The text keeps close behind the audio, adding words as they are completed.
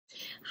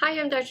Hi,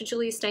 I'm Dr.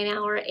 Julie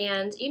Steinauer,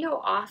 and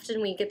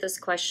often we get this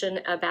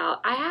question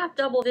about, I have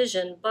double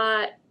vision,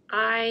 but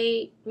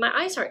my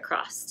eyes aren't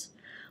crossed.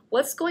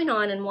 What's going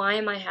on and why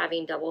am I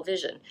having double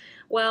vision?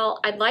 Well,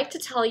 I'd like to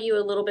tell you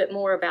a little bit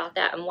more about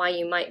that and why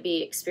you might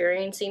be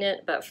experiencing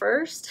it, but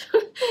first,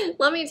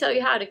 let me tell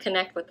you how to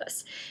connect with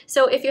us.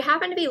 So if you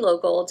happen to be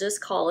local,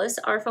 just call us.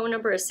 Our phone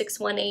number is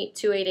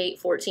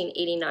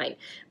 618-288-1489.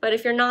 But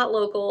if you're not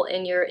local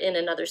and you're in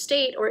another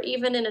state or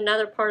even in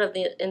another part of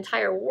the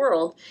entire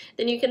world,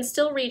 then you can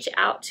still reach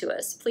out to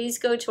us. Please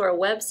go to our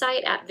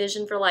website at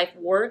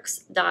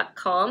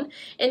visionforlifeworks.com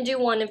and do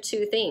one of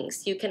two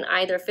things. You can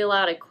either fill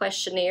out a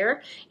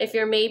questionnaire if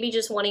you're maybe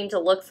just wanting to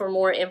look for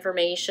more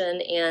information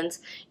and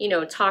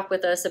talk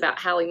with us about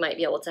how we might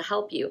be able to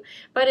help you.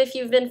 But if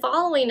you've been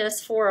following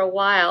us for a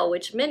while,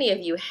 which many of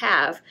you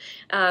have,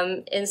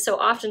 and so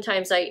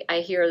oftentimes I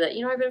hear that,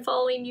 I've been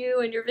following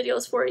you and your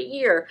videos for a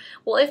year.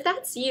 Well, if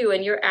that's you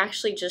and you're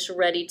actually just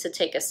ready to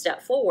take a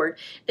step forward,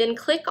 then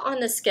click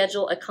on the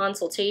schedule a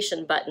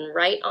consultation button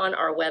right on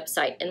our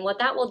website. And what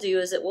that will do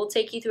is it will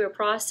take you through a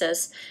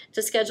process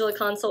to schedule a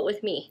consult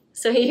with me.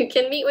 So you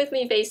can meet with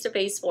me face to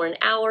face for an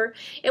hour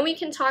and we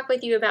can talk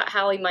with you about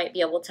how we might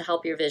be able to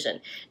help your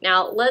vision.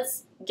 Now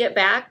let's get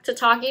back to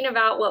talking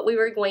about what we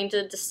were going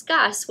to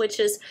discuss, which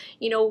is,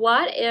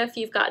 what if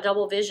you've got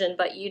double vision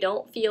but you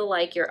don't feel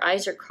like your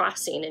eyes are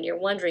crossing and you're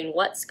wondering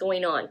what's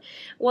going on?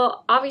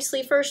 Well,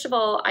 obviously, first of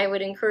all, I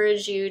would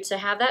encourage you to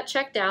have that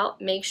checked out.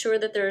 Make sure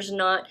that there's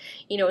not,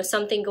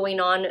 something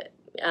going on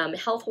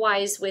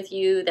health-wise with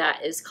you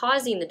that is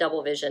causing the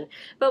double vision.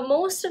 But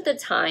most of the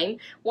time,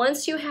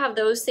 once you have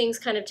those things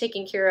kind of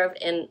taken care of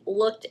and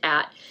looked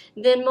at,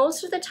 then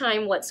most of the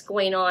time what's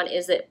going on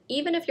is that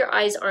even if your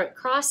eyes aren't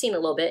crossing a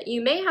little bit,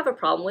 you may have a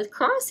problem with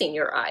crossing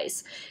your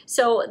eyes.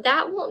 So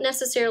that won't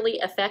necessarily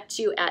affect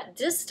you at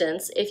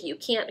distance if you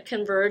can't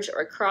converge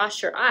or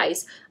cross your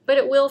eyes, but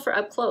it will for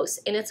up close,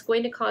 and it's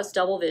going to cause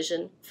double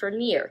vision for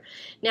near.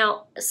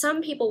 Now,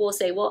 some people will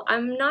say, well,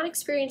 I'm not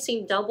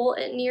experiencing double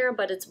at near,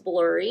 but it's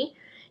blurry.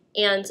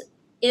 And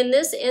in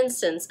this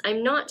instance,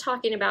 I'm not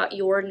talking about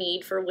your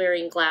need for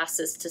wearing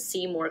glasses to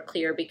see more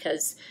clear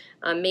because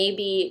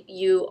maybe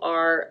you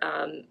are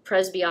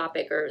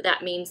presbyopic, or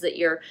that means that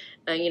you're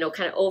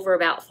kind of over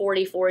about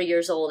 44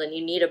 years old and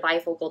you need a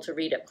bifocal to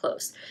read up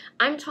close.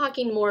 I'm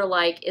talking more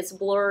like it's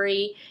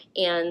blurry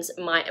and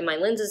my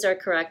lenses are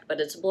correct, but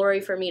it's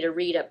blurry for me to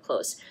read up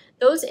close.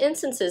 Those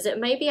instances, it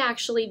may be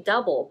actually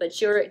double, but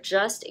you're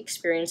just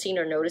experiencing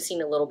or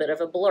noticing a little bit of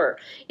a blur.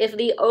 If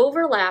the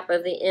overlap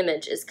of the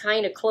image is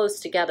kind of close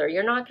together,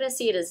 you're not going to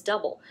see it as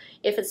double.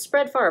 If it's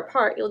spread far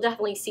apart, you'll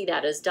definitely see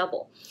that as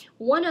double.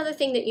 One other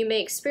thing that you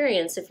may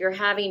experience if you're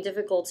having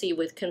difficulty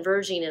with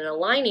converging and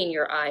aligning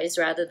your eyes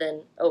rather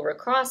than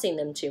overcrossing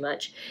them too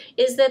much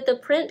is that the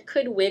print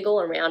could wiggle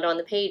around on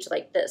the page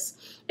like this.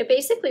 It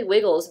basically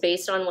wiggles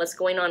based on what's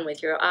going on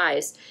with your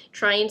eyes,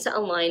 trying to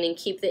align and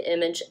keep the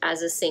image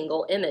as a single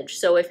image.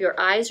 So if your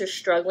eyes are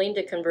struggling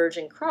to converge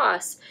and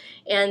cross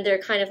and they're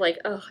kind of like,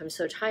 oh, I'm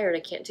so tired, I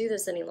can't do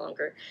this any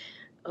longer.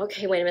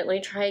 Okay, wait a minute, let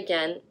me try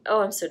again.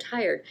 Oh, I'm so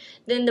tired.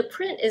 Then the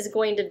print is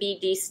going to be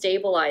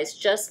destabilized,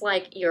 just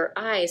like your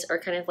eyes are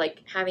kind of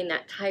like having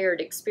that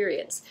tired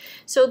experience.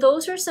 So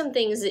those are some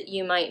things that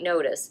you might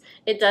notice.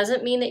 It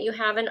doesn't mean that you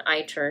have an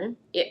eye turn.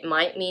 It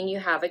might mean you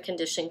have a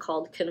condition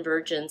called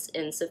convergence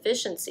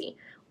insufficiency.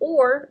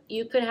 Or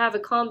you could have a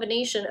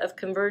combination of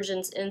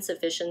convergence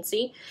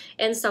insufficiency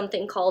and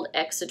something called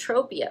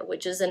exotropia,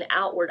 which is an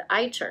outward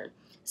eye turn.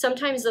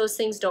 Sometimes those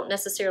things don't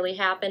necessarily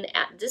happen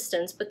at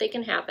distance, but they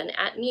can happen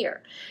at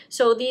near.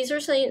 So these are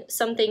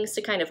some things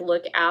to kind of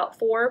look out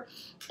for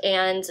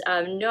and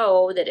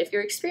know that if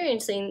you're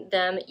experiencing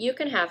them, you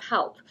can have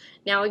help.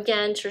 Now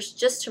again,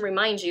 just to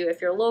remind you,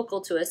 if you're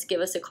local to us, give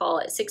us a call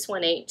at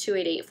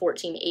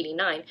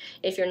 618-288-1489.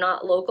 If you're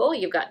not local,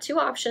 you've got two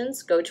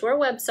options. Go to our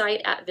website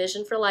at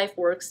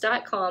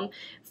visionforlifeworks.com.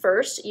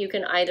 First, you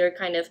can either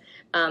kind of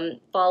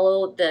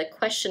follow the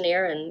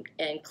questionnaire and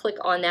click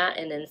on that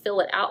and then fill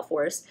it out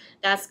for us.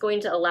 That's going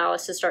to allow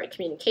us to start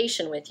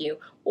communication with you.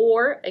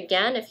 Or,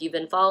 again, if you've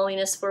been following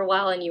us for a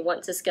while and you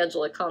want to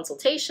schedule a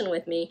consultation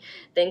with me,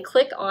 then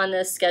click on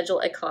the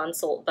Schedule a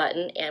Consult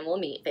button and we'll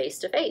meet face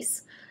to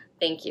face.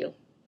 Thank you.